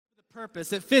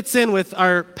purpose. It fits in with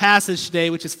our passage today,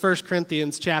 which is 1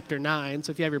 Corinthians chapter 9.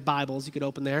 So if you have your Bibles, you could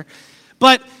open there.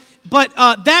 But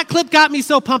that clip got me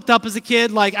so pumped up as a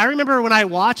kid. Like, I remember when I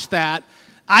watched that,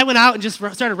 I went out and just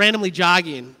started randomly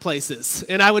jogging places.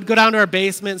 And I would go down to our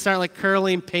basement and start, like,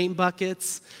 curling paint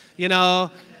buckets, you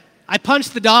know. I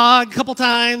punched the dog a couple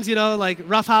times, you know, like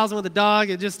roughhousing with the dog.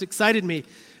 It just excited me.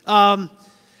 But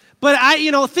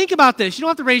think about this. You don't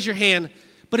have to raise your hand.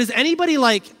 But is anybody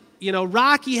like,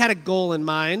 Rocky had a goal in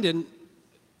mind, and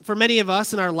for many of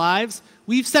us in our lives,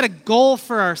 we've set a goal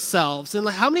for ourselves. And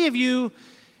how many of you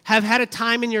have had a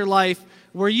time in your life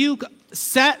where you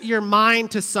set your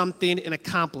mind to something and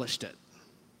accomplished it?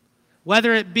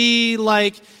 Whether it be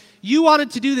like you wanted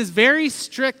to do this very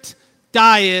strict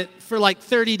diet for like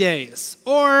 30 days,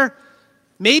 or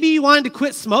maybe you wanted to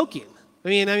quit smoking. I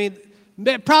mean,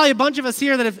 probably a bunch of us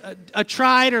here that have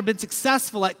tried or been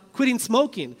successful at quitting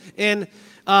smoking, and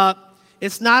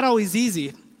it's not always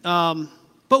easy. But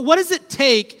what does it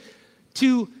take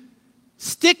to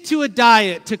stick to a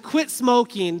diet, to quit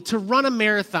smoking, to run a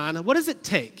marathon? What does it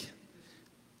take?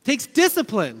 It takes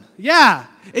discipline. Yeah,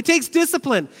 it takes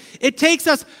discipline. It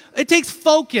takes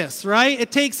focus, right?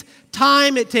 It takes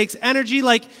time, it takes energy.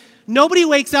 Like, nobody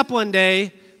wakes up one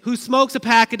day who smokes a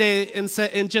pack a day and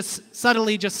just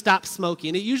suddenly just stops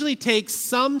smoking. It usually takes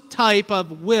some type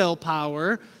of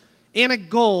willpower and a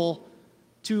goal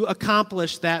to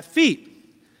accomplish that feat.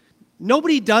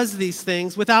 Nobody does these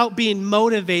things without being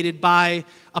motivated by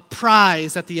a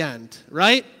prize at the end,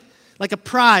 right? Like a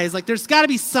prize, like there's got to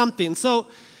be something. So,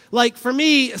 like for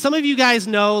me, some of you guys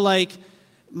know, like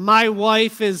my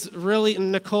wife is really,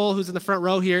 Nicole, who's in the front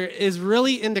row here, is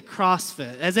really into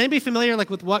CrossFit. Is anybody familiar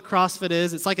with what CrossFit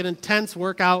is? It's like an intense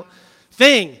workout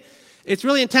thing. It's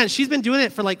really intense. She's been doing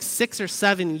it for like 6 or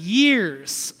 7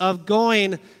 years of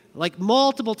going like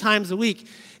multiple times a week.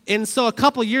 And so a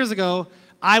couple years ago,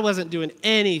 I wasn't doing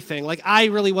anything. Like, I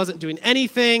really wasn't doing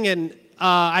anything, and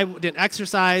I didn't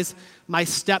exercise. My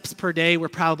steps per day were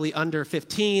probably under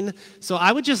 15. So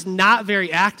I was just not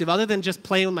very active other than just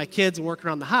playing with my kids and working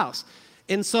around the house.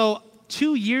 And so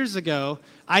 2 years ago,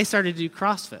 I started to do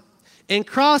CrossFit. And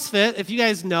CrossFit, if you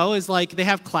guys know, is like they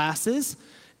have classes.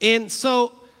 And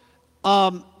so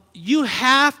you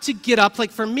have to get up.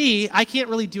 Like for me, I can't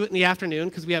really do it in the afternoon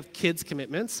because we have kids'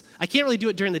 commitments. I can't really do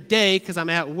it during the day because I'm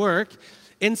at work.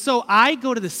 And so I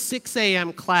go to the 6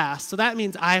 a.m. class, so that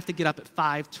means I have to get up at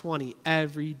 5:20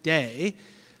 every day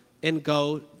and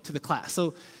go to the class.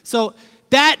 So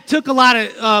that took a lot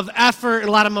of effort and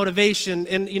a lot of motivation,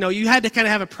 and you had to kind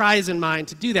of have a prize in mind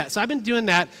to do that. So I've been doing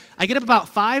that. I get up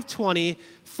about 5:20,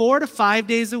 4 to 5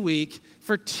 days a week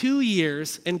for 2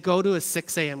 years and go to a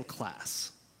 6 a.m.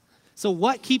 class. So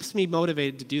what keeps me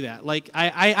motivated to do that? Like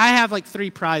I have like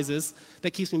 3 prizes that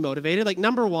keeps me motivated. Like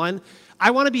number 1, I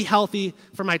want to be healthy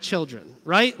for my children,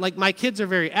 right? Like my kids are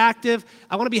very active.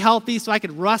 I want to be healthy so I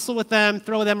could wrestle with them,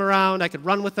 throw them around, I could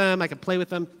run with them, I could play with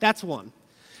them. That's one.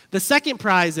 The second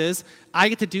prize is I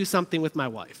get to do something with my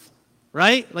wife,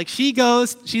 right? Like she's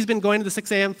been going to the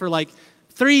 6 a.m. for like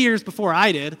 3 years before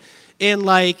I did. And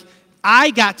like I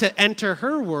got to enter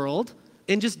her world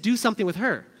and just do something with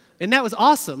her. And that was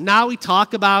awesome. Now we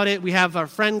talk about it. We have our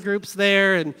friend groups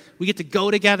there, and we get to go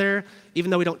together,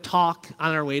 even though we don't talk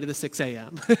on our way to the 6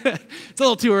 a.m. It's a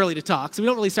little too early to talk, so we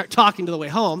don't really start talking to the way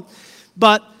home.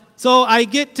 But so I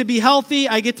get to be healthy.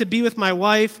 I get to be with my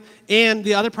wife. And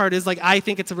the other part is, like, I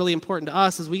think it's really important to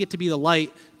us is we get to be the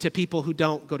light to people who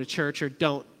don't go to church or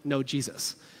don't know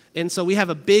Jesus. And so we have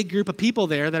a big group of people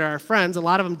there that are our friends. A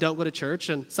lot of them don't go to church,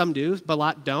 and some do, but a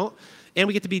lot don't. And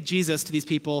we get to be Jesus to these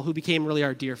people who became really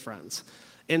our dear friends.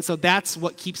 And so that's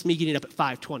what keeps me getting up at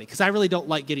 5:20, because I really don't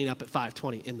like getting up at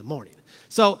 5:20 in the morning.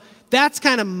 So that's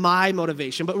kind of my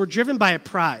motivation, but we're driven by a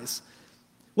prize.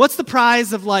 What's the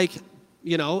prize of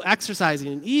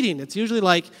exercising and eating? It's usually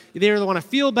like they either want to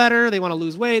feel better, they want to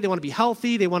lose weight, they want to be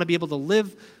healthy, they want to be able to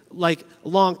live like a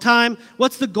long time.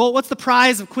 What's the goal? What's the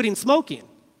prize of quitting smoking?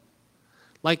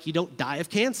 Like, you don't die of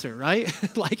cancer, right?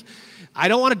 Like, I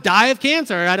don't want to die of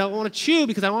cancer. I don't want to chew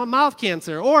because I want mouth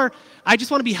cancer. Or I just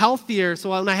want to be healthier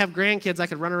so when I have grandkids, I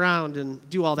could run around and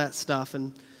do all that stuff.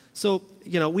 And so,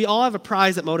 we all have a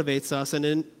prize that motivates us.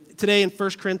 And today in 1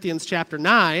 Corinthians chapter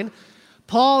 9,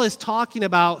 Paul is talking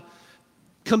about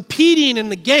competing in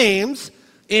the games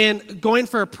and going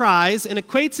for a prize, and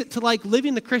equates it to like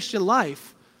living the Christian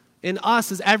life. In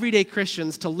us as everyday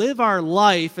Christians, to live our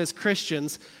life as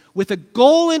Christians with a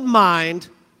goal in mind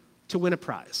to win a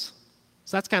prize.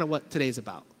 So that's kind of what today's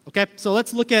about, okay? So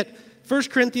let's look at 1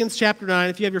 Corinthians chapter 9.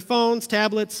 If you have your phones,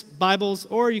 tablets, Bibles,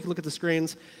 or you can look at the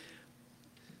screens.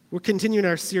 We're continuing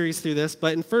our series through this,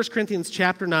 but in 1 Corinthians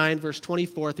chapter 9, verse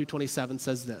 24 through 27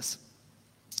 says this.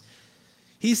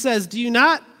 He says, "Do you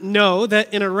not know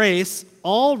that in a race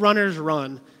all runners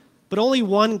run, but only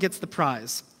one gets the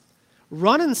prize?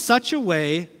 Run in such a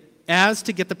way as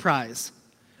to get the prize.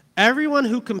 Everyone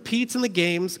who competes in the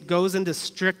games goes into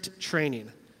strict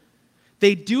training.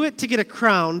 They do it to get a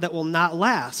crown that will not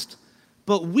last,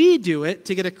 but we do it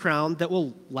to get a crown that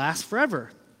will last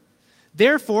forever.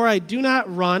 Therefore, I do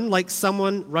not run like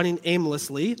someone running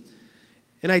aimlessly,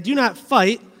 and I do not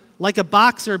fight like a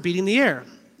boxer beating the air.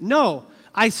 No,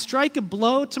 I strike a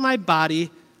blow to my body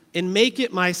and make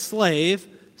it my slave,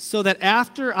 so that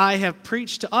after I have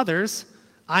preached to others,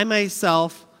 I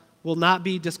myself will not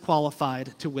be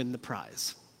disqualified to win the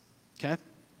prize." Okay?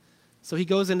 So he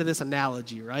goes into this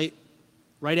analogy, right?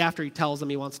 Right after he tells them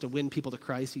he wants to win people to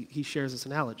Christ, he shares this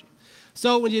analogy.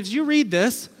 So as you read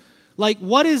this, like,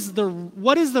 what is the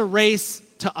race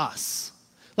to us?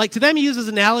 Like, to them, he uses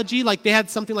analogy, like they had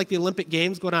something like the Olympic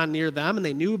Games going on near them, and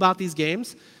they knew about these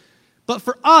games. But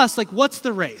for us, like, what's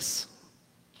the race?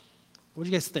 What do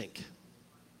you guys think?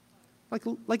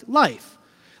 Like life.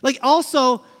 Like,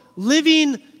 also,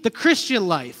 living the Christian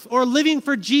life or living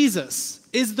for Jesus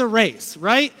is the race,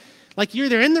 right? Like, you're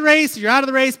either in the race or you're out of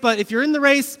the race, but if you're in the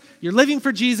race, you're living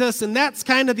for Jesus, and that's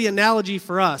kind of the analogy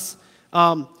for us.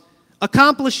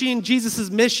 Accomplishing Jesus'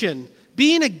 mission,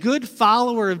 being a good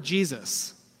follower of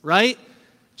Jesus, right?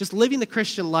 Just living the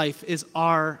Christian life is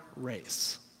our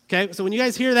race. Okay, so when you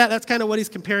guys hear that, that's kind of what he's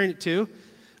comparing it to.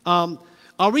 Are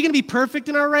we going to be perfect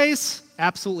in our race?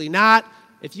 Absolutely not.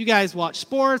 If you guys watch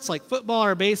sports like football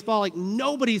or baseball, like,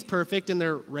 nobody's perfect in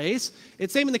their race.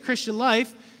 It's same in the Christian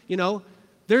life. You know,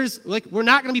 we're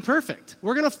not going to be perfect.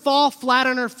 We're going to fall flat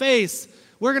on our face.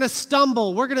 We're going to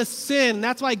stumble. We're going to sin.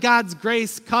 That's why God's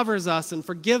grace covers us and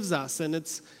forgives us. And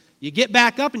you get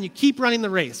back up and you keep running the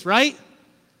race, right?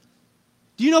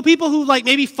 Do you know people who, like,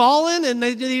 maybe fallen and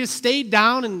they just stayed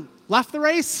down and left the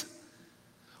race?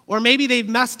 Or maybe they've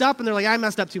messed up and they're like, I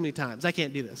messed up too many times. I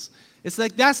can't do this. It's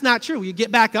like, that's not true. You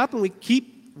get back up and we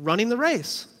keep running the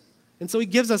race. And so he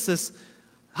gives us this,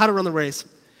 how to run the race.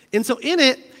 And so in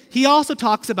it, he also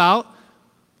talks about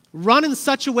run in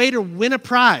such a way to win a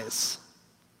prize.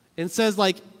 And says,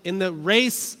 like, in the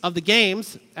race of the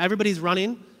games, everybody's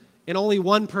running, and only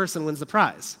one person wins the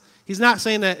prize. He's not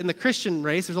saying that in the Christian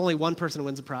race, there's only one person who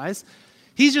wins the prize.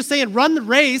 He's just saying run the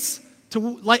race to,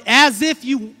 like, as if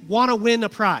you want to win a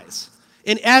prize,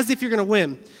 and as if you're going to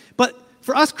win. But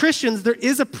for us Christians, there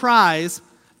is a prize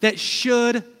that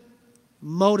should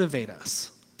motivate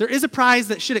us. There is a prize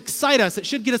that should excite us. It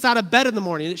should get us out of bed in the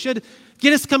morning. It should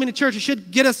get us coming to church. It should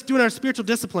get us doing our spiritual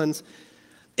disciplines.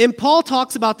 And Paul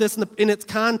talks about this in its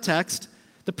context.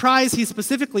 The prize he's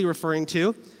specifically referring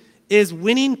to is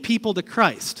winning people to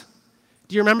Christ.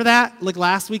 Do you remember that? Like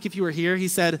last week, if you were here, he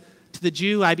said, to the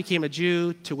Jew, I became a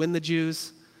Jew to win the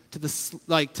Jews. To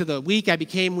the weak, I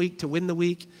became weak to win the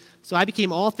weak. So I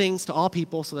became all things to all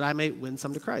people so that I may win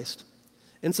some to Christ.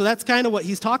 And so that's kind of what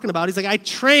he's talking about. He's like, I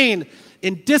train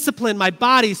and discipline my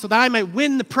body so that I might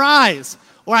win the prize,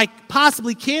 or I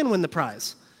possibly can win the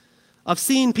prize of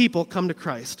seeing people come to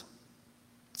Christ.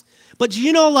 But do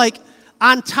you know, like,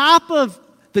 on top of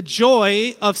the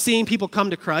joy of seeing people come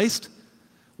to Christ,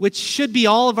 which should be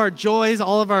all of our joys,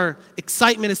 all of our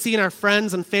excitement of seeing our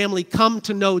friends and family come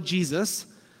to know Jesus,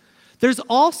 there's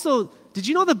also, did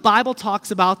you know the Bible talks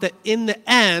about that in the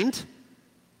end,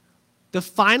 the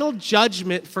final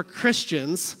judgment for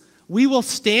Christians, we will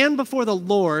stand before the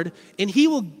Lord and he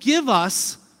will give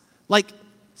us, like,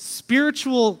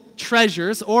 spiritual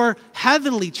treasures or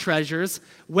heavenly treasures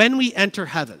when we enter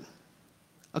heaven.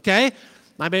 Okay?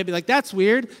 I may be like, that's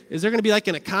weird. Is there going to be like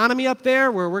an economy up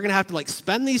there where we're going to have to like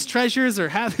spend these treasures or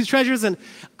have these treasures? And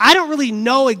I don't really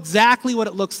know exactly what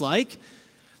it looks like,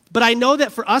 but I know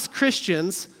that for us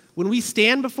Christians, when we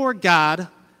stand before God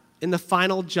in the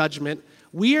final judgment,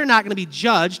 we are not going to be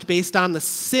judged based on the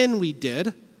sin we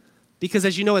did, because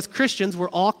as you know, as Christians, we're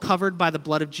all covered by the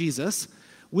blood of Jesus.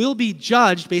 We'll be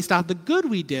judged based on the good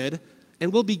we did,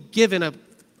 and we'll be given a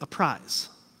prize.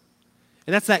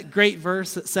 And that's that great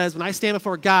verse that says, when I stand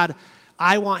before God,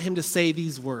 I want him to say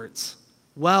these words,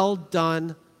 "Well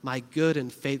done, my good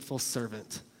and faithful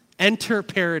servant. Enter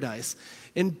paradise."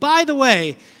 And by the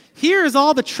way, here's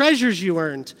all the treasures you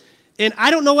earned. And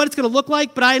I don't know what it's going to look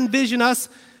like, but I envision us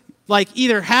like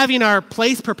either having our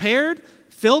place prepared,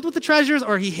 filled with the treasures,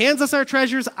 or he hands us our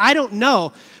treasures. I don't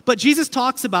know. But Jesus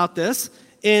talks about this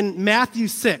in Matthew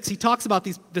 6. He talks about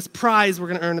this prize we're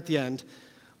going to earn at the end,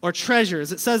 or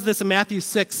treasures. It says this in Matthew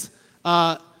 6,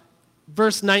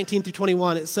 verse 19 through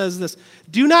 21. It says this,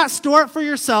 "Do not store up for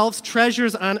yourselves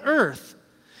treasures on earth,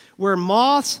 where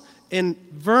moths and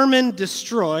vermin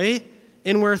destroy,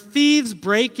 and where thieves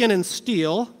break in and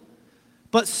steal.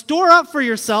 But store up for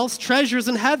yourselves treasures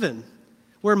in heaven,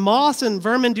 where moths and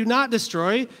vermin do not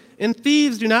destroy, and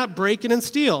thieves do not break in and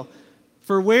steal.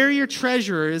 For where your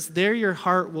treasure is, there your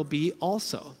heart will be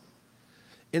also.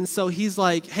 And so he's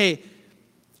like, hey,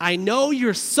 I know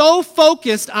you're so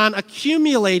focused on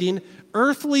accumulating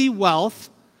earthly wealth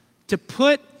to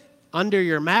put under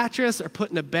your mattress or put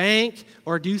in a bank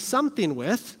or do something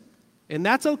with, and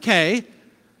that's okay,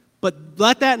 but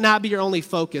let that not be your only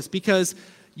focus, because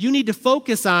you need to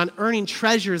focus on earning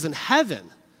treasures in heaven,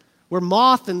 where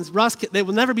moth and rust, they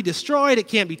will never be destroyed, it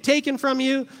can't be taken from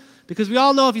you, because we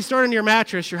all know if you store it in your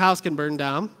mattress, your house can burn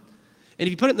down. And if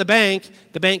you put it in the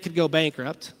bank could go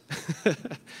bankrupt.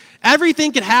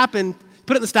 Everything could happen.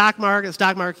 Put it in the stock market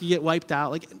could get wiped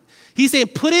out. Like, he's saying,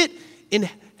 put it in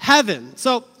heaven.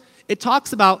 So it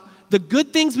talks about the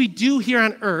good things we do here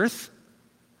on earth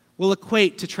will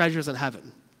equate to treasures in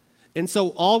heaven. And so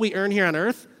all we earn here on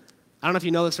earth, I don't know if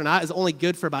you know this or not, is only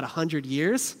good for about 100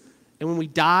 years. And when we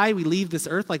die, we leave this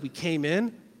earth like we came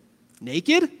in,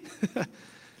 naked.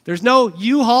 There's no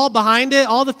U-Haul behind it.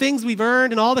 All the things we've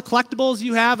earned and all the collectibles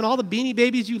you have and all the Beanie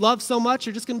Babies you love so much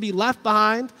are just going to be left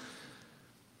behind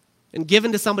and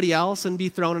given to somebody else and be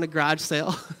thrown in a garage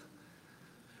sale.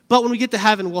 But when we get to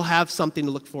heaven, we'll have something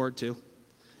to look forward to.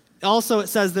 Also, it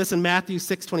says this in Matthew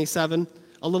 6:27,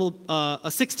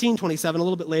 16:27, a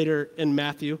little bit later in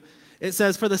Matthew. It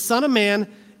says, "For the Son of Man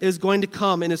is going to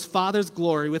come in his Father's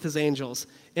glory with his angels,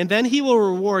 and then he will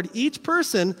reward each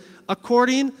person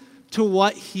according to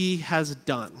what he has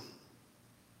done."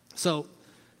 So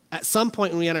at some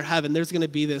point when we enter heaven, there's going to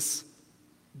be this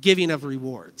giving of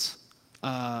rewards.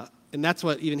 And that's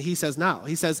what even he says now.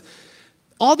 He says,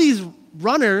 all these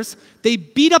runners, they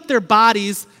beat up their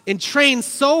bodies and train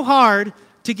so hard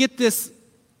to get this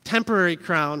temporary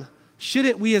crown.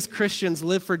 Shouldn't we as Christians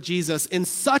live for Jesus in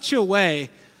such a way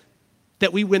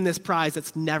that we win this prize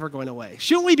that's never going away?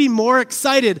 Shouldn't we be more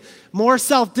excited, more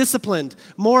self-disciplined,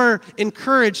 more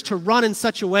encouraged to run in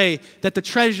such a way that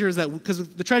because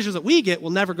the treasures that we get will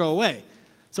never go away?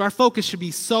 So our focus should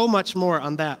be so much more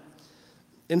on that.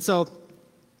 And so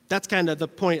that's kind of the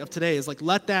point of today, is like,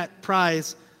 let that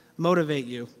prize motivate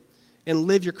you and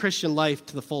live your Christian life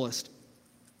to the fullest.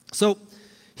 So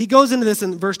he goes into this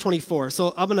in verse 24.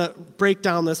 So I'm going to break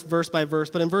down this verse by verse,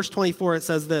 but in verse 24 it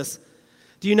says this: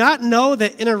 "Do you not know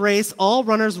that in a race all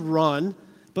runners run,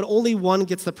 but only one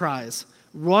gets the prize?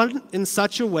 Run in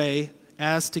such a way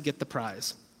as to get the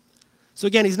prize." So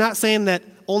again, he's not saying that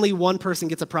only one person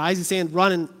gets a prize. He's saying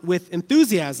run with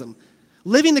enthusiasm,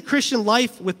 living the Christian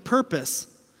life with purpose.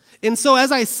 And so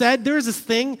as I said, there's this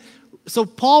thing. So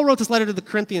Paul wrote this letter to the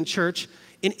Corinthian church,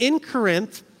 and in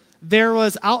Corinth, there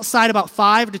was outside about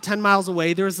 5 to 10 miles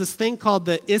away, there was this thing called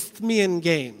the Isthmian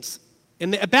Games.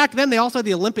 And back then, they also had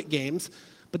the Olympic Games,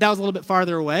 but that was a little bit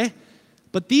farther away.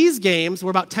 But these games were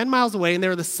about 10 miles away, and they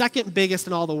were the second biggest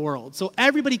in all the world. So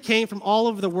everybody came from all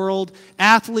over the world,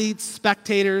 athletes,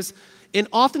 spectators, and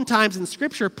oftentimes in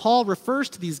Scripture, Paul refers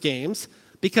to these games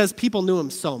because people knew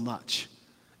him so much.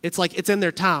 It's like it's in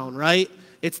their town, right?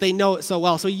 They know it so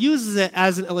well. So he uses it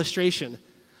as an illustration.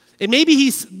 And maybe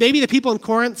the people in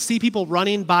Corinth see people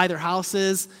running by their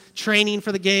houses, training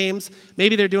for the games.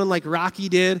 Maybe they're doing like Rocky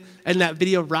did in that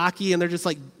video of Rocky, and they're just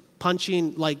like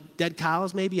punching like dead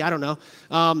cows, maybe. I don't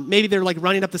know. Maybe they're like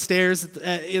running up the stairs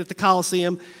at the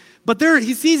Coliseum. But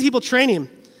he sees people training.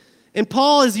 And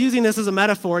Paul is using this as a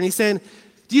metaphor, and he's saying,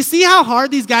 do you see how hard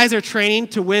these guys are training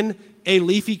to win a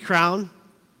leafy crown?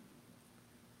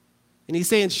 And he's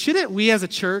saying, shouldn't we as a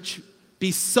church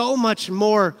be so much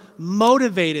more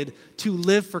motivated to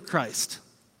live for Christ?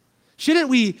 Shouldn't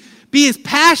we be as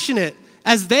passionate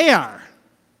as they are?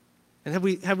 And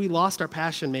have we lost our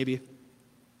passion maybe?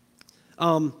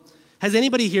 Has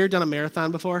anybody here done a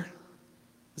marathon before?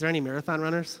 Is there any marathon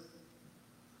runners?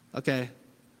 Okay.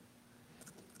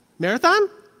 Marathon?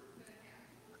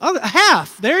 Oh, a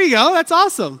half. There you go. That's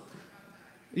awesome.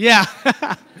 Yeah.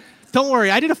 Don't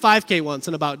worry. I did a 5K once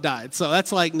and about died, so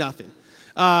that's like nothing.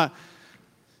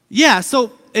 Yeah,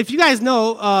 so if you guys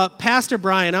know, Pastor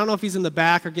Brian, I don't know if he's in the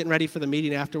back or getting ready for the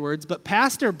meeting afterwards, but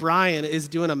Pastor Brian is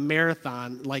doing a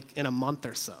marathon like in a month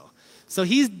or so. So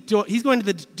he's going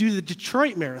to do the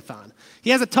Detroit Marathon. He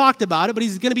hasn't talked about it, but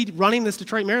he's going to be running this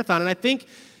Detroit Marathon, and I think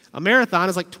a marathon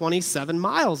is like 27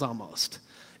 miles almost.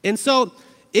 And so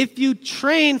if you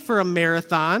train for a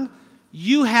marathon,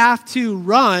 you have to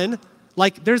run,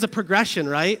 like there's a progression,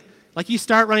 right? Like you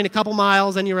start running a couple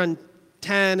miles, and you run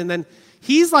 10, and then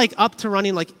he's like up to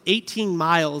running like 18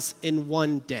 miles in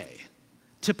one day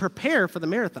to prepare for the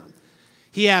marathon.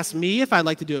 He asked me if I'd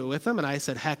like to do it with him, and I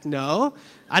said, heck no.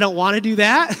 I don't want to do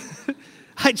that.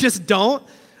 I just don't.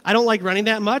 I don't like running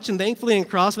that much, and thankfully in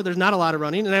CrossFit there's not a lot of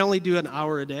running, and I only do an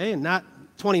hour a day and not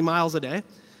 20 miles a day.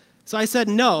 So I said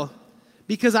no,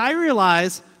 because I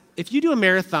realize if you do a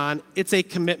marathon, it's a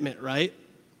commitment, right?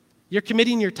 You're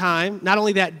committing your time, not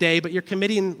only that day, but you're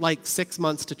committing like 6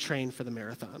 months to train for the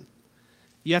marathon.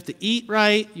 You have to eat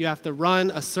right, you have to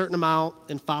run a certain amount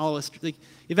and follow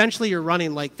eventually you're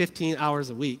running like 15 hours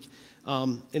a week.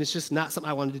 And it's just not something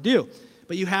I wanted to do.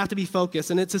 But you have to be focused.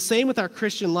 And it's the same with our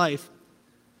Christian life.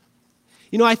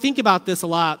 You know, I think about this a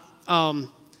lot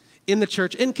in the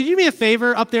church. And could you do me a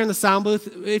favor up there in the sound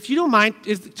booth? If you don't mind,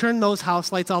 turn those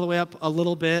house lights all the way up a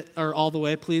little bit or all the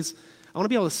way, please. I want to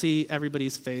be able to see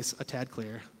everybody's face a tad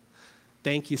clearer.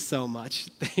 Thank you so much.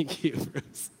 Thank you,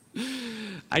 Bruce.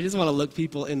 I just want to look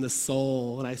people in the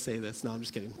soul when I say this. No, I'm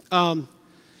just kidding.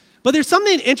 But there's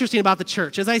something interesting about the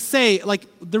church. As I say, like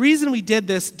the reason we did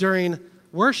this during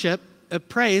worship,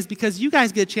 praise, because you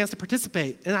guys get a chance to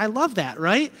participate. And I love that,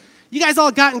 right? You guys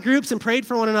all got in groups and prayed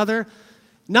for one another.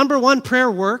 Number one,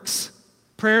 prayer works.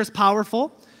 Prayer is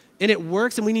powerful, and it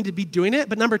works, and we need to be doing it.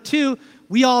 But number two,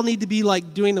 we all need to be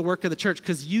like doing the work of the church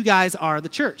because you guys are the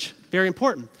church. Very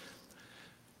important.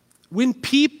 When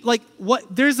people,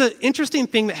 there's an interesting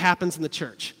thing that happens in the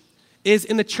church, is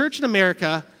in the church in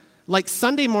America, like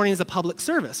Sunday morning is a public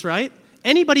service, right?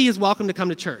 Anybody is welcome to come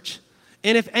to church.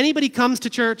 And if anybody comes to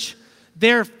church,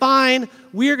 they're fine.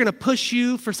 We're going to push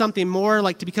you for something more,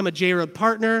 like to become a J-Road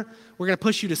partner. We're going to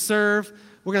push you to serve.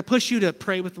 We're going to push you to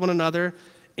pray with one another.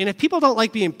 And if people don't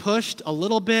like being pushed a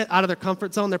little bit out of their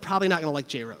comfort zone, they're probably not going to like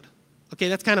J-Road. Okay,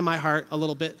 that's kind of my heart a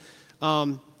little bit.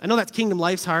 I know that's Kingdom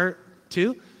Life's heart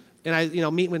too. And I,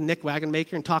 meeting with Nick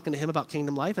Wagonmaker and talking to him about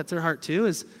Kingdom Life, that's their heart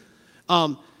too.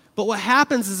 But what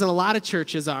happens is in a lot of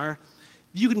churches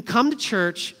you can come to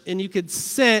church and you could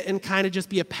sit and kind of just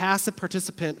be a passive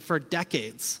participant for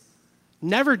decades,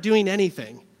 never doing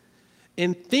anything,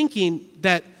 and thinking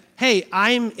that, hey,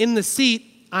 I'm in the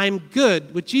seat, I'm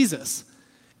good with Jesus.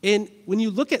 And when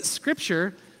you look at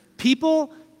Scripture,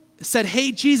 people said,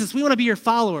 hey, Jesus, we want to be your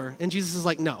follower. And Jesus is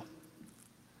like, no.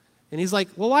 And he's like,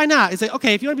 well, why not? He's like,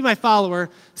 okay, if you want to be my follower,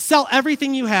 sell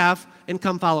everything you have and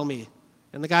come follow me.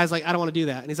 And the guy's like, I don't want to do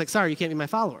that. And he's like, sorry, you can't be my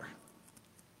follower.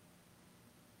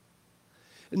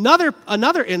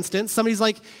 Another instance, somebody's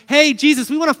like, hey, Jesus,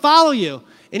 we want to follow you.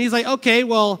 And he's like, okay,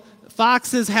 well,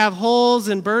 foxes have holes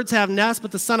and birds have nests,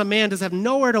 but the Son of Man does have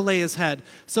nowhere to lay his head.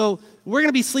 So we're going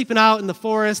to be sleeping out in the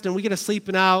forest, and we get to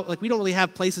sleeping out. Like, we don't really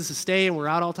have places to stay, and we're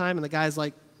out all the time. And the guy's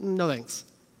like, no thanks.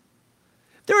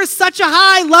 There was such a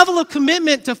high level of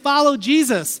commitment to follow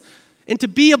Jesus and to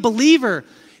be a believer.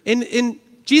 And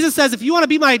Jesus says, if you want to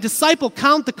be my disciple,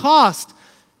 count the cost.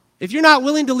 If you're not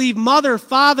willing to leave mother,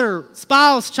 father,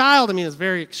 spouse, child, it's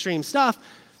very extreme stuff,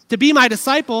 to be my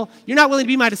disciple, you're not willing to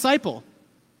be my disciple.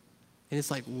 And it's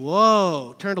like,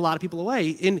 whoa, turned a lot of people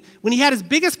away. And when he had his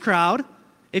biggest crowd,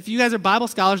 if you guys are Bible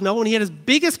scholars know, when he had his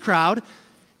biggest crowd,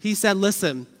 he said,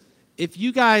 listen, if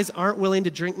you guys aren't willing to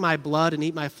drink my blood and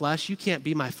eat my flesh, you can't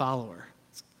be my follower.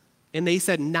 And they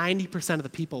said 90% of the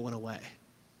people went away.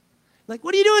 Like,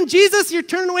 what are you doing, Jesus? You're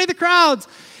turning away the crowds.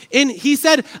 And he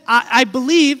said, I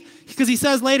believe, because he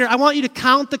says later, I want you to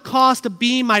count the cost of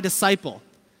being my disciple.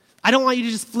 I don't want you to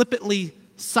just flippantly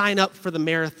sign up for the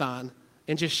marathon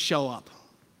and just show up.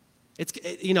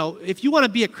 If you want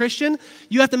to be a Christian,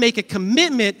 you have to make a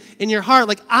commitment in your heart,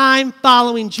 like, I'm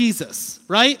following Jesus,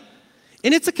 right?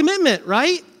 And it's a commitment,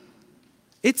 right?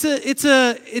 It's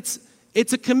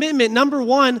a commitment. Number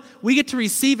one, we get to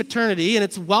receive eternity, and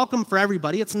it's welcome for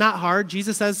everybody. It's not hard.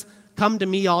 Jesus says, come to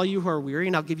me, all you who are weary,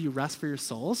 and I'll give you rest for your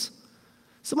souls.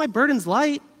 So my burden's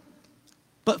light.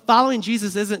 But following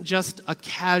Jesus isn't just a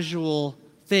casual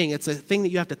thing. It's a thing that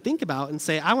you have to think about and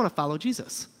say, I want to follow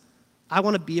Jesus. I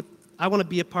want to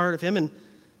be a part of him. And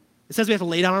it says we have to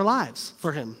lay down our lives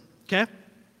for him, okay?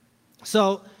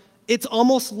 So it's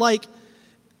almost like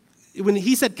when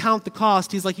he said count the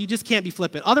cost, he's like, you just can't be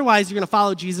flippant. Otherwise, you're going to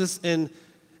follow Jesus, and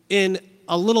in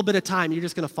a little bit of time, you're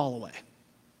just going to fall away.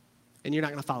 And you're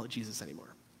not going to follow Jesus anymore.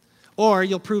 Or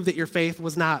you'll prove that your faith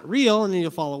was not real, and then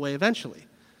you'll fall away eventually.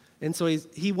 And so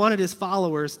he wanted his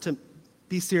followers to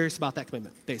be serious about that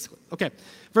commitment, basically. Okay,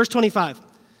 verse 25.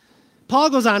 Paul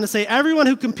goes on to say, everyone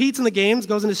who competes in the games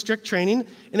goes into strict training,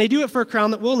 and they do it for a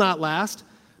crown that will not last,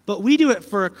 but we do it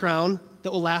for a crown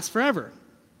that will last forever.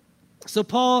 So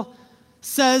Paul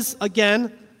says,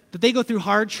 again, that they go through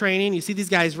hard training. You see these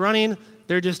guys running.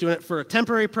 They're just doing it for a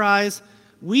temporary prize.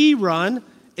 We run,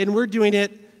 and we're doing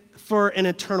it for an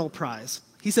eternal prize.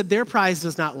 He said their prize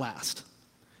does not last.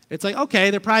 It's like, okay,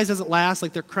 their prize doesn't last.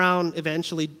 Like their crown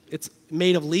eventually, it's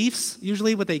made of leaves,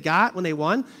 usually what they got when they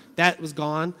won. That was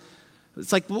gone.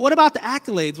 It's like, well, what about the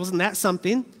accolades? Wasn't that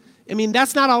something? I mean,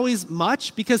 that's not always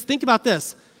much, because think about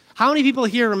this. How many people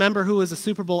here remember who was a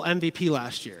Super Bowl MVP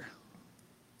last year?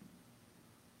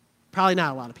 Probably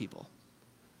not a lot of people.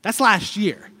 That's last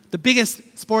year, the biggest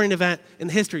sporting event in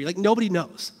history. Like, nobody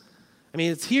knows. I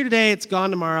mean, it's here today, it's gone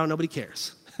tomorrow, nobody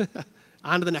cares.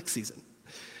 On to the next season.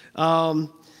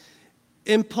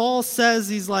 And Paul says,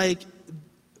 he's like,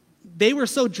 they were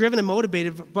so driven and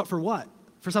motivated, but for what?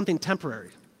 For something temporary.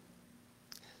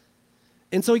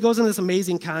 And so he goes into this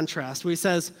amazing contrast where he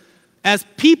says, as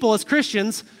people, as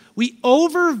Christians, we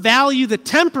overvalue the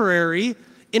temporary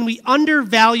and we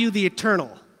undervalue the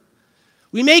eternal.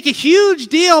 We make a huge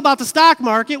deal about the stock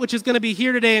market, which is going to be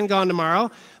here today and gone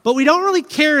tomorrow, but we don't really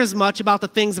care as much about the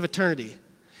things of eternity.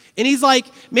 And he's like,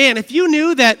 man, if you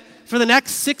knew that for the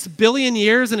next 6 billion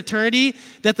years in eternity,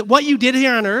 that what you did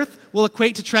here on earth will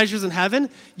equate to treasures in heaven,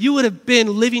 you would have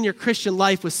been living your Christian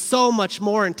life with so much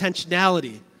more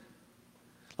intentionality.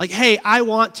 Like, hey, I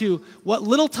want to, what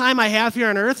little time I have here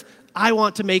on earth, I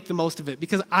want to make the most of it,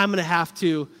 because I'm going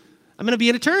to be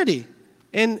in eternity.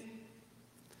 And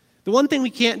the one thing we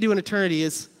can't do in eternity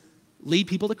is lead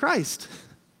people to Christ.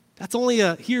 That's only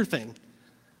a here thing.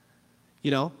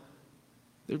 You know?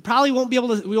 We won't be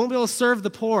able to serve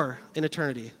the poor in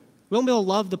eternity. We won't be able to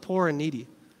love the poor and needy.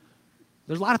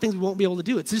 There's a lot of things we won't be able to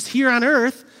do. It's just here on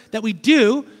earth that we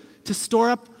do to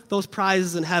store up those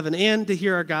prizes in heaven and to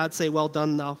hear our God say, well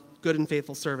done, thou good and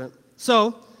faithful servant.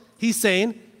 So he's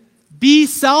saying, be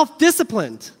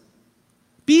self-disciplined.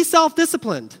 Be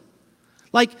self-disciplined.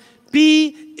 Like,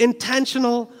 be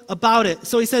intentional about it.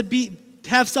 So he said,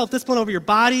 have self-discipline over your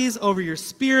bodies, over your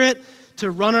spirit,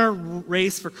 to run our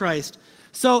race for Christ.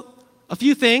 So a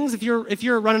few things, if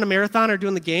you're running a marathon or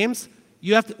doing the games,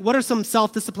 what are some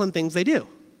self-discipline things they do?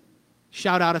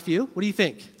 Shout out a few. What do you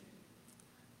think?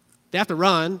 They have to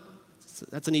run.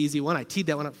 That's an easy one. I teed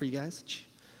that one up for you guys.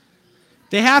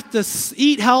 They have to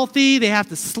eat healthy. They have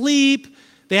to sleep.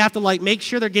 They have to make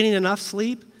sure they're getting enough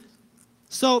sleep.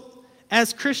 So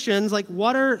as Christians,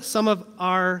 what are some of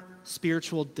our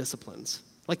spiritual disciplines?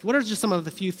 What are just some of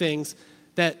the few things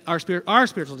that are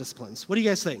spiritual disciplines? What do you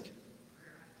guys think?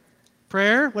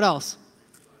 Prayer. What else?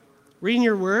 Reading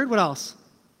your word. What else?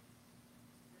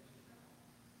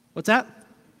 What's that?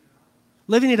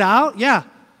 Living it out. Yeah.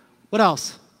 What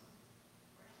else?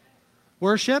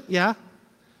 Worship. Yeah.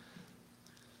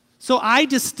 So I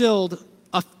distilled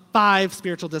 5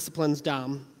 spiritual disciplines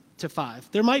down to 5.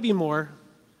 There might be more.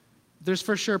 There's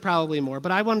for sure probably more,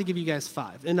 but I wanted to give you guys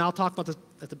 5. And I'll talk about this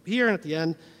here and at the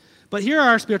end. But here are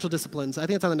our spiritual disciplines. I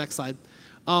think it's on the next slide.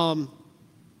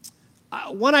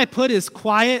 One I put is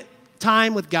quiet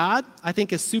time with God. I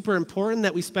think is super important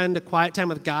that we spend a quiet time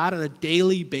with God on a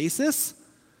daily basis.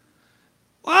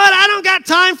 What? I don't got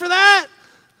time for that.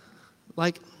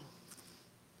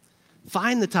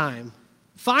 Find the time.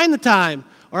 Find the time.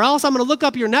 Or else I'm going to look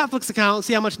up your Netflix account and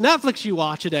see how much Netflix you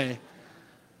watch a day.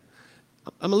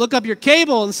 I'm going to look up your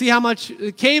cable and see how much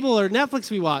cable or Netflix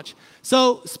we watch.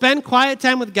 So spend quiet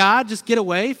time with God. Just get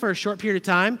away for a short period of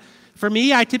time. For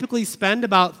me, I typically spend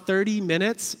about 30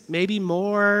 minutes, maybe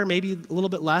more, maybe a little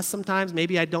bit less sometimes.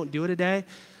 Maybe I don't do it a day,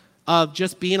 of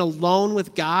just being alone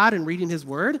with God and reading His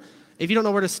Word. If you don't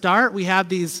know where to start, we have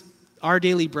these Our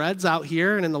Daily Breads out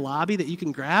here and in the lobby that you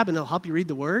can grab, and it'll help you read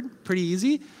the Word. Pretty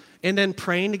easy. And then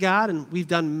praying to God, and we've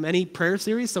done many prayer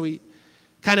series, so we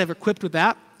kind of equipped with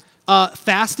that.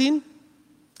 Fasting.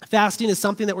 Fasting is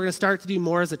something that we're going to start to do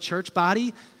more as a church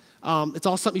body. It's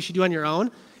also something you should do on your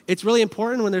own. It's really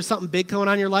important when there's something big going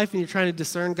on in your life and you're trying to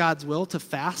discern God's will to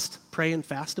fast, pray and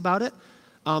fast about it.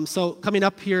 So coming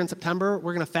up here in September,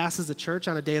 we're going to fast as a church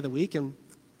on a day of the week, and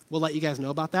we'll let you guys know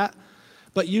about that.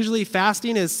 But usually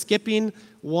fasting is skipping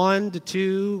 1 to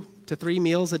 2 to 3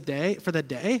 meals a day for the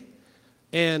day,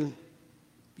 and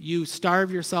you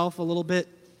starve yourself a little bit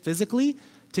physically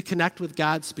to connect with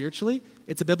God spiritually.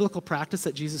 It's a biblical practice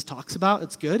that Jesus talks about.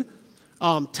 It's good.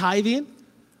 Tithing,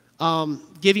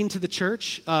 giving to the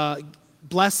church,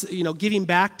 giving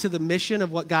back to the mission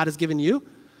of what God has given you.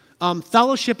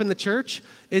 Fellowship in the church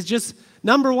is just,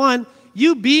 number one,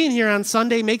 you being here on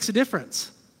Sunday makes a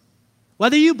difference.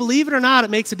 Whether you believe it or not,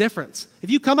 it makes a difference. If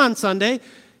you come on Sunday,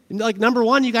 number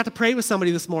one, you got to pray with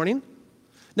somebody this morning.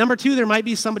 Number 2, there might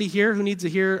be somebody here who needs to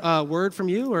hear a word from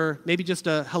you, or maybe just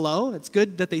a hello. It's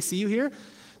good that they see you here.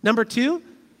 Number 2,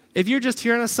 if you're just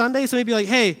here on a Sunday, somebody be like,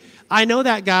 hey, I know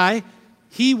that guy.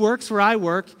 He works where I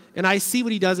work, and I see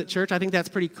what he does at church. I think that's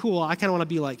pretty cool. I kind of want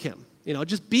to be like him.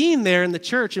 Just being there in the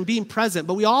church and being present.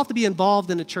 But we all have to be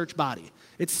involved in the church body.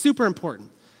 It's super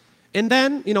important. And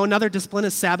then, another discipline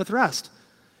is Sabbath rest.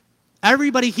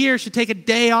 Everybody here should take a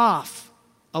day off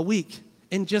a week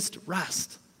and just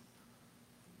rest.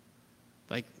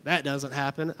 Like, that doesn't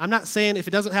happen. I'm not saying, if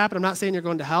it doesn't happen, I'm not saying you're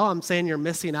going to hell. I'm saying you're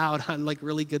missing out on,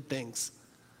 really good things.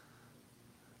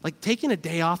 Like, taking a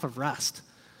day off of rest.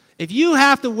 If you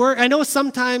have to work, I know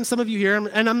sometimes some of you here,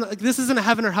 and this isn't a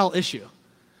heaven or hell issue.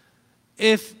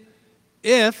 If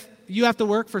you have to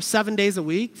work for 7 days a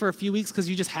week for a few weeks because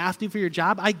you just have to for your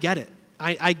job, I get it.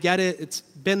 I get it. It's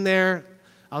been there.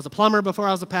 I was a plumber before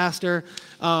I was a pastor,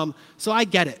 so I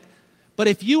get it. But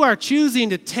if you are choosing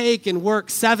to take and work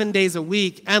 7 days a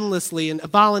week endlessly and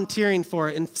volunteering for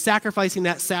it and sacrificing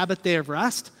that Sabbath day of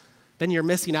rest, then you're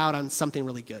missing out on something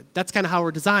really good. That's kind of how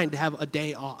we're designed, to have a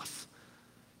day off,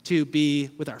 to be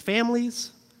with our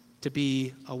families, to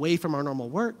be away from our normal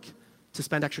work, to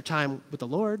spend extra time with the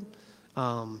Lord,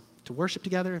 to worship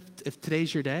together if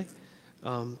today's your day.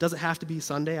 Doesn't have to be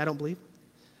Sunday, I don't believe.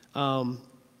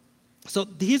 So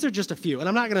these are just a few, and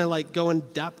I'm not going to go in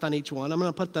depth on each one. I'm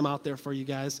going to put them out there for you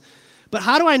guys. But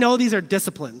how do I know these are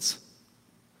disciplines?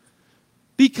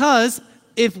 Because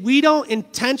if we don't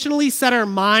intentionally set our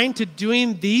mind to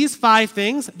doing these 5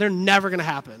 things, they're never going to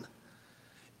happen.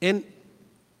 And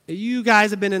you guys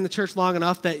have been in the church long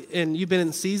enough and you've been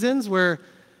in seasons where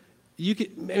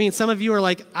some of you are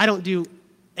like, I don't do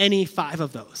any 5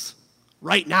 of those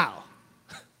right now.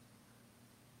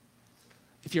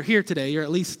 If you're here today, you're at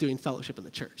least doing fellowship in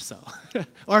the church, so,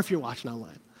 or if you're watching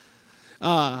online,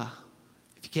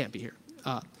 if you can't be here.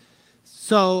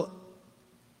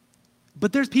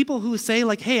 But there's people who say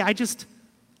hey, I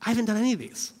haven't done any of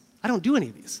these. I don't do any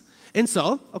of these. And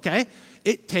so, okay,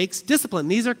 it takes discipline.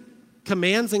 These are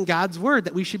commands in God's word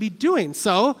that we should be doing.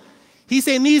 So he's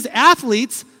saying these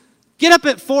athletes get up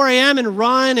at 4 a.m. and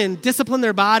run and discipline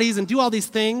their bodies and do all these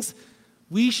things.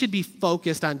 We should be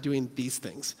focused on doing these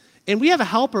things. And we have a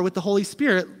helper with the Holy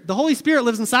Spirit. The Holy Spirit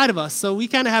lives inside of us, so we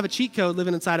kind of have a cheat code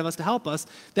living inside of us to help us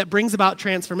that brings about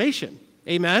transformation.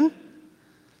 Amen?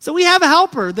 So we have a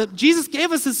helper that Jesus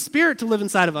gave us his Spirit to live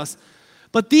inside of us.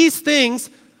 But these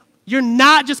things, you're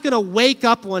not just going to wake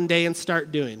up one day and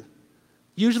start doing.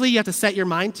 Usually you have to set your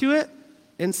mind to it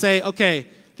and say, okay,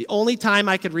 the only time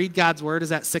I could read God's word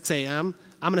is at 6 a.m.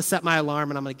 I'm going to set my alarm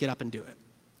and I'm going to get up and do it.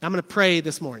 I'm going to pray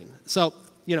this morning. So,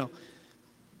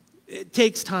 it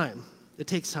takes time. It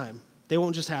takes time. They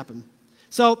won't just happen.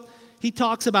 So he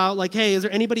talks about hey, is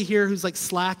there anybody here who's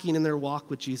slacking in their walk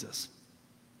with Jesus?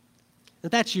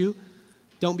 If that's you,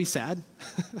 don't be sad.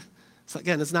 So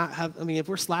again, if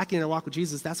we're slacking in our walk with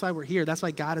Jesus, that's why we're here. That's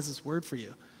why God has his word for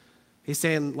you. He's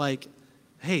saying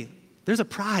hey, there's a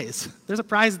prize. There's a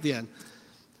prize at the end.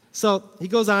 So he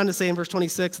goes on to say in verse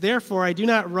 26, therefore I do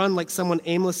not run like someone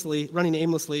running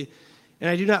aimlessly, and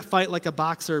I do not fight like a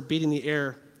boxer beating the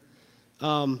air.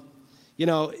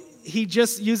 He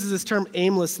just uses this term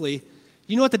aimlessly.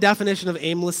 You know what the definition of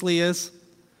aimlessly is?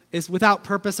 Is without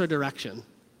purpose or direction.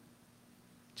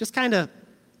 Just kind of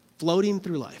floating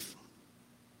through life.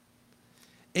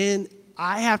 And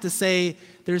I have to say,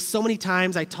 there's so many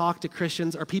times I talk to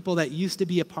Christians or people that used to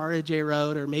be a part of J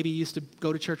Road or maybe used to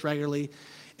go to church regularly,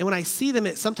 and when I see them,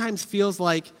 it sometimes feels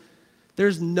like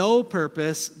there's no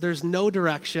purpose, there's no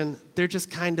direction, they're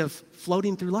just kind of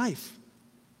floating through life.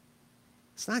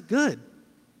 It's not good.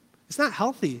 It's not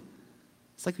healthy.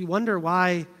 It's we wonder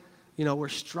why, we're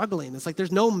struggling. It's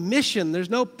there's no mission, there's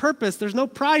no purpose, there's no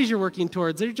prize you're working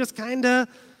towards. They're just kind of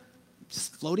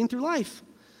just floating through life.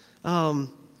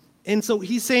 And so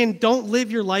he's saying, don't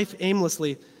live your life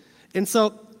aimlessly. And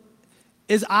so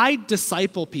as I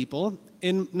disciple people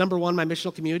in, number one, my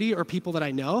missional community or people that I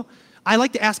know, I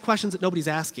like to ask questions that nobody's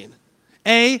asking.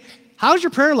 A, how's your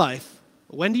prayer life?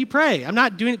 When do you pray? I'm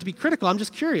not doing it to be critical. I'm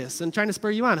just curious and trying to spur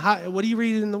you on. What do you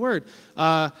read in the Word?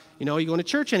 Are you going to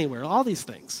church anywhere? All these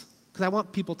things, because I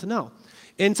want people to know.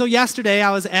 And so yesterday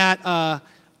I was at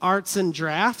Arts and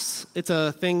Drafts. It's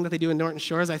a thing that they do in Norton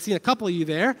Shores. I've seen a couple of you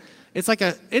there. It's like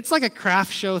a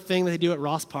craft show thing that they do at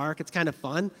Ross Park. It's kind of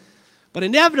fun. But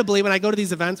inevitably, when I go to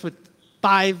these events with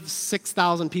 5,000,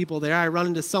 6,000 people there, I run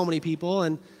into so many people.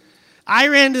 And I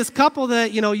ran into this couple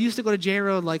that, used to go to J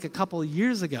Road a couple of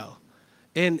years ago.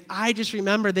 And I just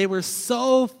remember they were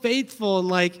so faithful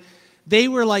and they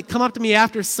were come up to me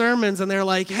after sermons and they're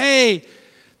like, hey,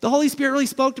 the Holy Spirit really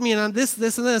spoke to me and on this,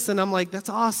 and this. And I'm like, that's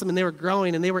awesome. And they were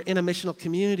growing and they were in a missional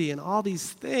community and all these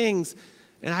things.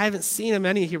 And I haven't seen them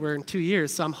anywhere in 2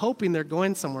 years. So I'm hoping they're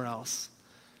going somewhere else.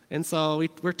 And so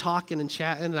we're talking and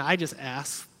chatting and I just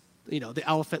asked, the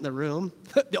elephant in the room.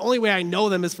 The only way I know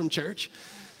them is from church.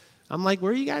 I'm like,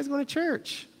 where are you guys going to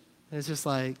church? And it's just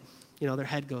their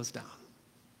head goes down.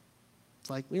 It's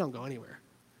we don't go anywhere.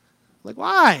 like,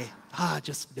 why?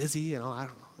 Just busy, I don't know.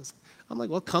 I'm like,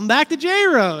 well, come back to J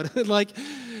Road. like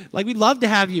we'd love to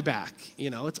have you back.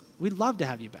 We'd love to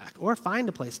have you back, or find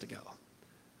a place to go.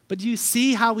 But do you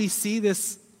see how we see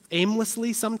this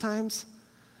aimlessly sometimes?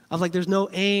 Of like, there's no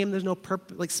aim, there's no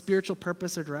spiritual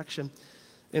purpose or direction.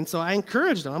 And so I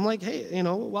encouraged them. I'm like, hey,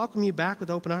 we'll welcome you back with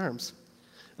open arms.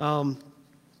 And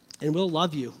we'll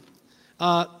love you.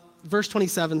 Verse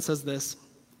 27 says this.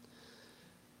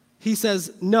 He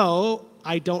says, no,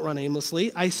 I don't run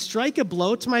aimlessly. I strike a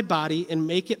blow to my body and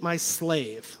make it my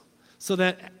slave, so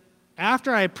that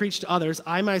after I preach to others,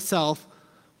 I myself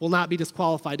will not be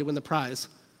disqualified to win the prize.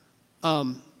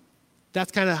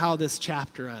 That's kind of how this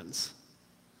chapter ends.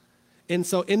 And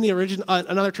so in the original,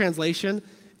 another translation,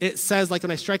 it says, like,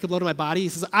 when I strike a blow to my body, he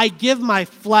says, I give my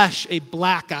flesh a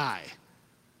black eye.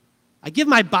 I give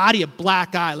my body a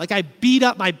black eye. Like, I beat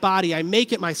up my body. I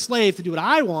make it my slave to do what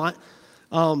I want.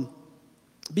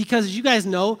 Because as you guys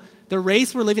know, the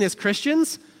race we're living as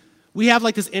Christians, we have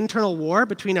like this internal war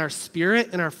between our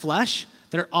spirit and our flesh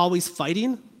that are always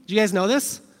fighting. Do you guys know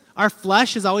this? Our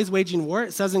flesh is always waging war.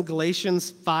 It says in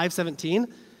Galatians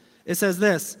 5:17, it says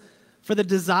this, for the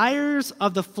desires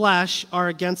of the flesh are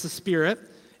against the spirit,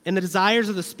 and the desires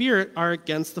of the spirit are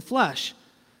against the flesh.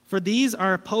 For these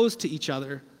are opposed to each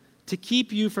other to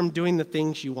keep you from doing the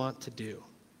things you want to do.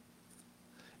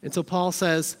 And so Paul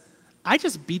says, I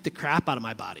just beat the crap out of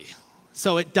my body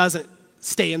so it doesn't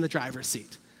stay in the driver's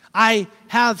seat. I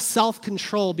have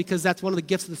self-control because that's one of the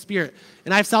gifts of the Spirit.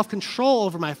 And I have self-control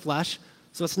over my flesh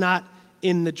so it's not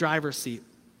in the driver's seat.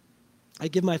 I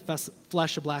give my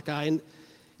flesh a black eye. And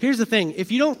here's the thing.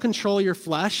 If you don't control your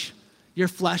flesh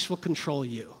will control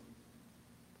you.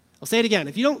 I'll say it again.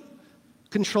 If you don't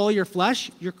control your flesh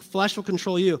will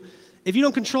control you. If you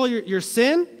don't control your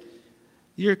sin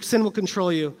will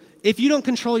control you. If you don't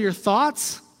control your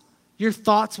thoughts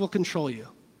will control you.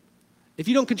 If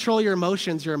you don't control your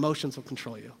emotions will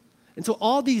control you. And so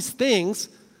all these things,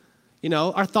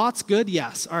 are thoughts good?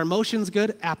 Yes. Are emotions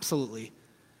good? Absolutely.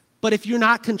 But if you're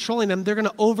not controlling them, they're going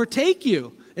to overtake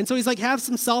you. And so he's like, have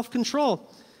some self-control.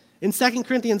 In 2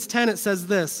 Corinthians 10, it says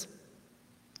this.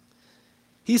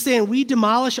 He's saying, we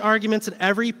demolish arguments and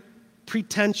every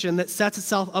pretension that sets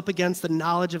itself up against the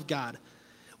knowledge of God.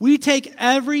 We take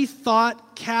every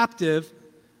thought captive.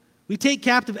 We take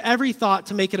captive every thought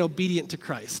to make it obedient to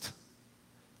Christ.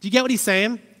 Do you get what he's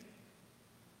saying?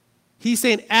 He's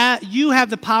saying you have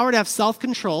the power to have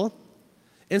self-control,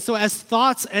 and so as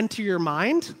thoughts enter your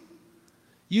mind,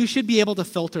 you should be able to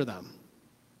filter them.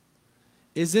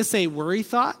 Is this a worry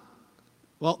thought?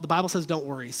 Well, the Bible says don't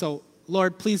worry. So,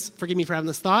 Lord, please forgive me for having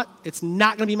this thought. It's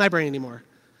not going to be in my brain anymore.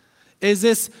 Is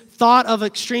this thought of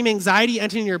extreme anxiety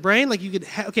entering your brain? Like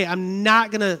I'm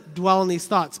not going to dwell on these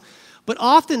thoughts. But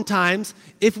oftentimes,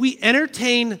 if we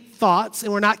entertain thoughts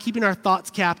and we're not keeping our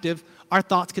thoughts captive, our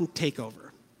thoughts can take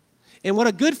over. And what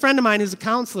a good friend of mine who's a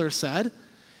counselor said,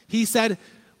 he said,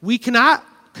 we cannot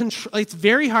control, it's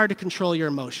very hard to control your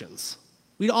emotions.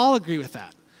 We'd all agree with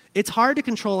that. It's hard to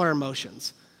control our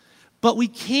emotions. But we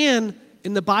can,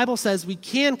 and the Bible says we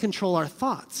can control our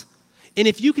thoughts. And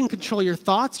if you can control your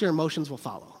thoughts, your emotions will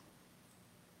follow.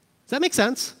 Does that make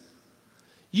sense?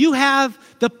 You have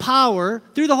the power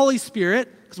through the Holy Spirit,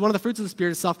 because one of the fruits of the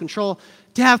Spirit is self-control,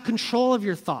 to have control of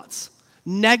your thoughts.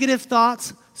 Negative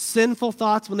thoughts, sinful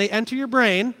thoughts, when they enter your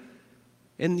brain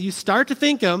and you start to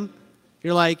think them,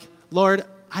 you're like, Lord,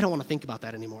 I don't want to think about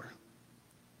that anymore.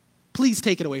 Please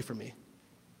take it away from me.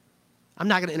 I'm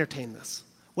not going to entertain this.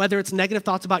 Whether it's negative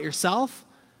thoughts about yourself,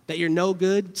 that you're no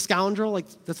good scoundrel, like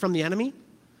that's from the enemy.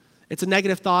 It's a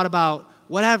negative thought about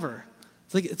whatever.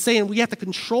 It's saying we have to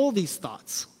control these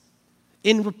thoughts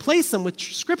and replace them with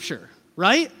Scripture,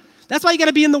 right? That's why you got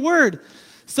to be in the Word.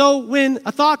 So when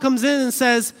a thought comes in and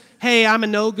says, hey, I'm a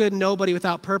no good nobody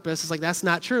without purpose, it's like, that's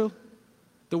not true.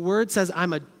 The Word says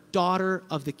I'm a daughter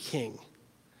of the King.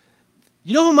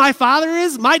 You know who my father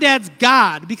is? My dad's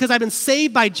God, because I've been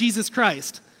saved by Jesus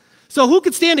Christ. So who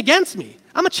could stand against me?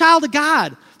 I'm a child of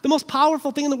God. The most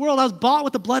powerful thing in the world. I was bought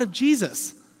with the blood of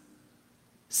Jesus.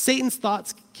 Satan's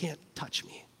thoughts can't touch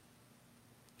me.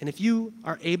 And if you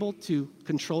are able to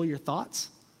control your thoughts,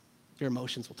 your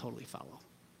emotions will totally follow.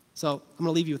 So I'm going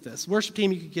to leave you with this. Worship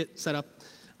team, you can get set up.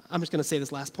 I'm just going to say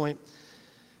this last point.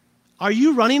 Are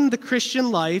you running the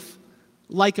Christian life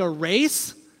like a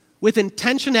race with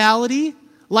intentionality,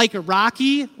 like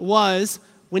Rocky was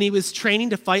when he was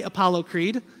training to fight Apollo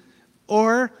Creed?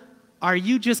 Or are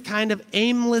you just kind of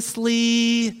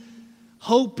aimlessly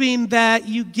hoping that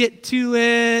you get to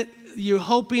it? You're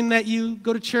hoping that you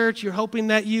go to church. You're hoping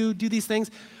that you do these things.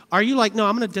 Are you like, no,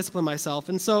 I'm going to discipline myself?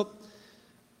 And so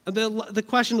The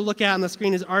question to look at on the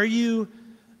screen is, are you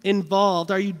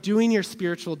involved? Are you doing your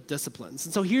spiritual disciplines?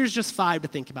 And so here's just 5 to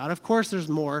think about. Of course, there's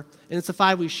more, and it's the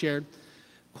 5 we shared.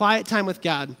 Quiet time with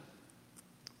God.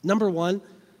 Number 1,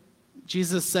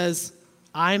 Jesus says,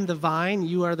 I'm the vine,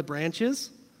 you are the branches.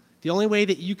 The only way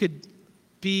that you could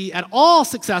be at all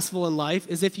successful in life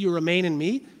is if you remain in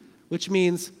me, which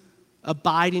means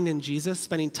abiding in Jesus,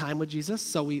 spending time with Jesus.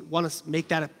 So we want to make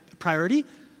that a priority.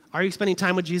 Are you spending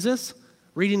time with Jesus,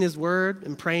 reading his word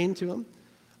and praying to him?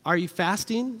 Are you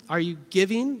fasting? Are you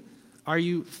giving? Are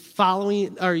you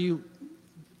following? Are you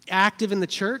active in the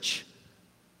church?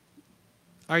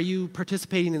 Are you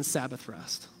participating in Sabbath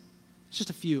rest? It's just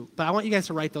a few, but I want you guys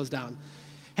to write those down.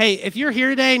 Hey, if you're here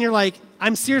today and you're like,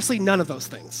 I'm seriously none of those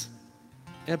things,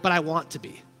 but I want to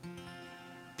be,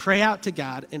 pray out to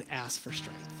God and ask for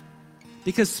strength.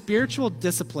 Because spiritual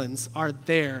disciplines are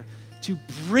there to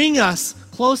bring us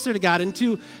closer to God and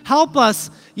to help us,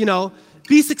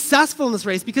 be successful in this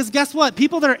race. Because guess what?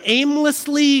 People that are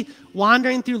aimlessly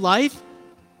wandering through life,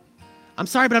 I'm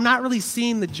sorry, but I'm not really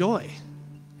seeing the joy.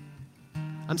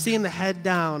 I'm seeing the head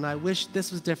down. I wish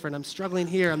this was different. I'm struggling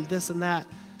here. I'm this and that.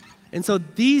 And so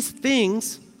these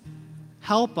things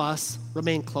help us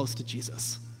remain close to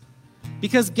Jesus.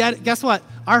 Because guess what?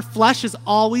 Our flesh is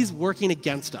always working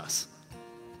against us.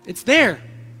 It's there.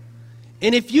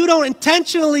 And if you don't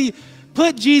intentionally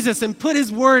put Jesus and put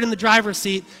his word in the driver's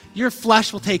seat, your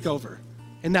flesh will take over.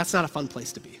 And that's not a fun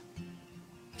place to be.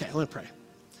 Okay, I'm going to pray.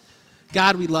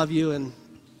 God, we love you, and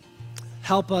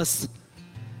help us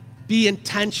be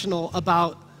intentional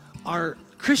about our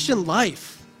Christian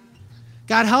life.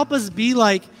 God, help us be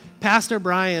like Pastor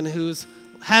Brian, who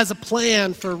has a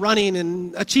plan for running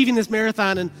and achieving this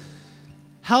marathon, and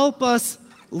help us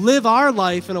live our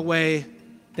life in a way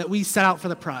that we set out for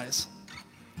the prize.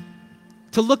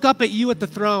 To look up at you at the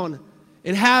throne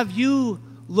and have you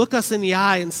look us in the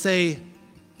eye and say,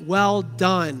 well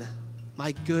done,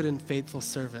 my good and faithful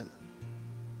servant.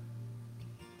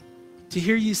 To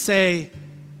hear you say,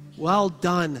 well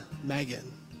done,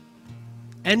 Megan.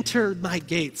 Enter my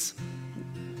gates.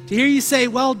 To hear you say,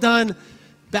 well done,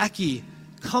 Becky.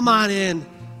 Come on in.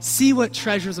 See what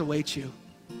treasures await you.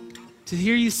 To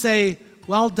hear you say,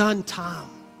 well done, Tom.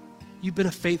 You've been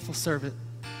a faithful servant.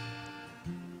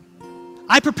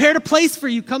 I prepared a place for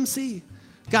you. Come see.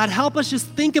 God, help us just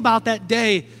think about that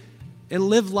day and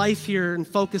live life here and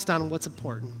focused on what's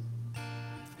important.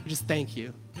 We just thank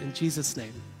you. In Jesus'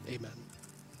 name, amen.